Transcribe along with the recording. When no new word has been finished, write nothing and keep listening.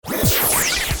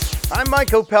I'm Mike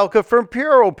Opelka from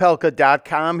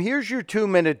PureOpelka.com. Here's your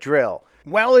 2-minute drill.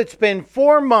 Well, it's been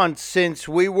 4 months since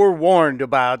we were warned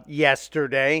about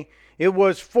yesterday. It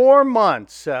was 4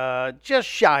 months, just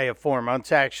shy of 4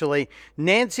 months actually.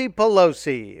 Nancy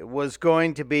Pelosi was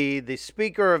going to be the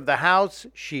Speaker of the House,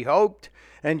 she hoped,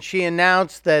 and she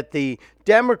announced that the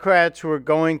Democrats were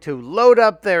going to load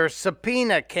up their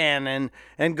subpoena cannon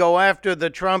and go after the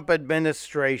Trump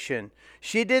administration.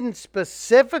 She didn't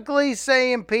specifically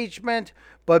say impeachment,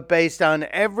 but based on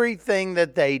everything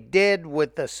that they did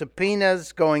with the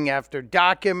subpoenas, going after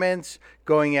documents,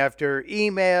 going after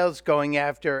emails, going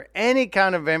after any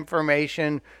kind of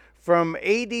information from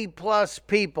 80 plus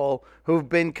people who've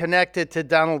been connected to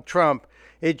Donald Trump,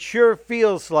 it sure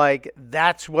feels like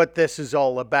that's what this is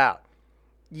all about.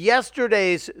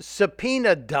 Yesterday's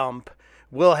subpoena dump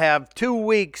will have 2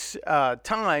 weeks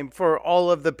time for all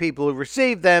of the people who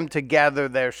received them to gather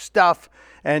their stuff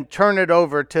and turn it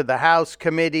over to the House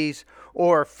committees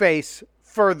or face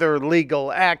further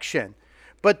legal action.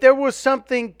 But there was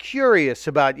something curious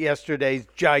about yesterday's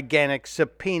gigantic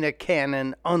subpoena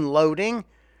cannon unloading.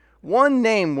 One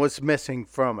name was missing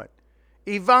from it: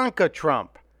 Ivanka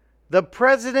Trump. The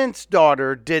president's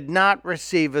daughter did not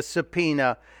receive a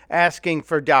subpoena asking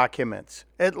for documents,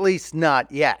 at least not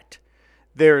yet.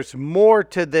 There's more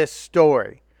to this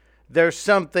story. There's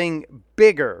something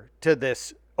bigger to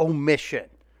this omission.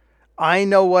 I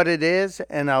know what it is,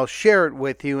 and I'll share it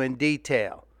with you in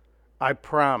detail. I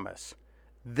promise.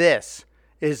 This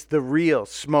is the real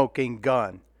smoking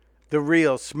gun, the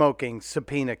real smoking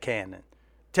subpoena cannon.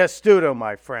 Testudo,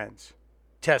 my friends.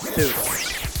 Testudo.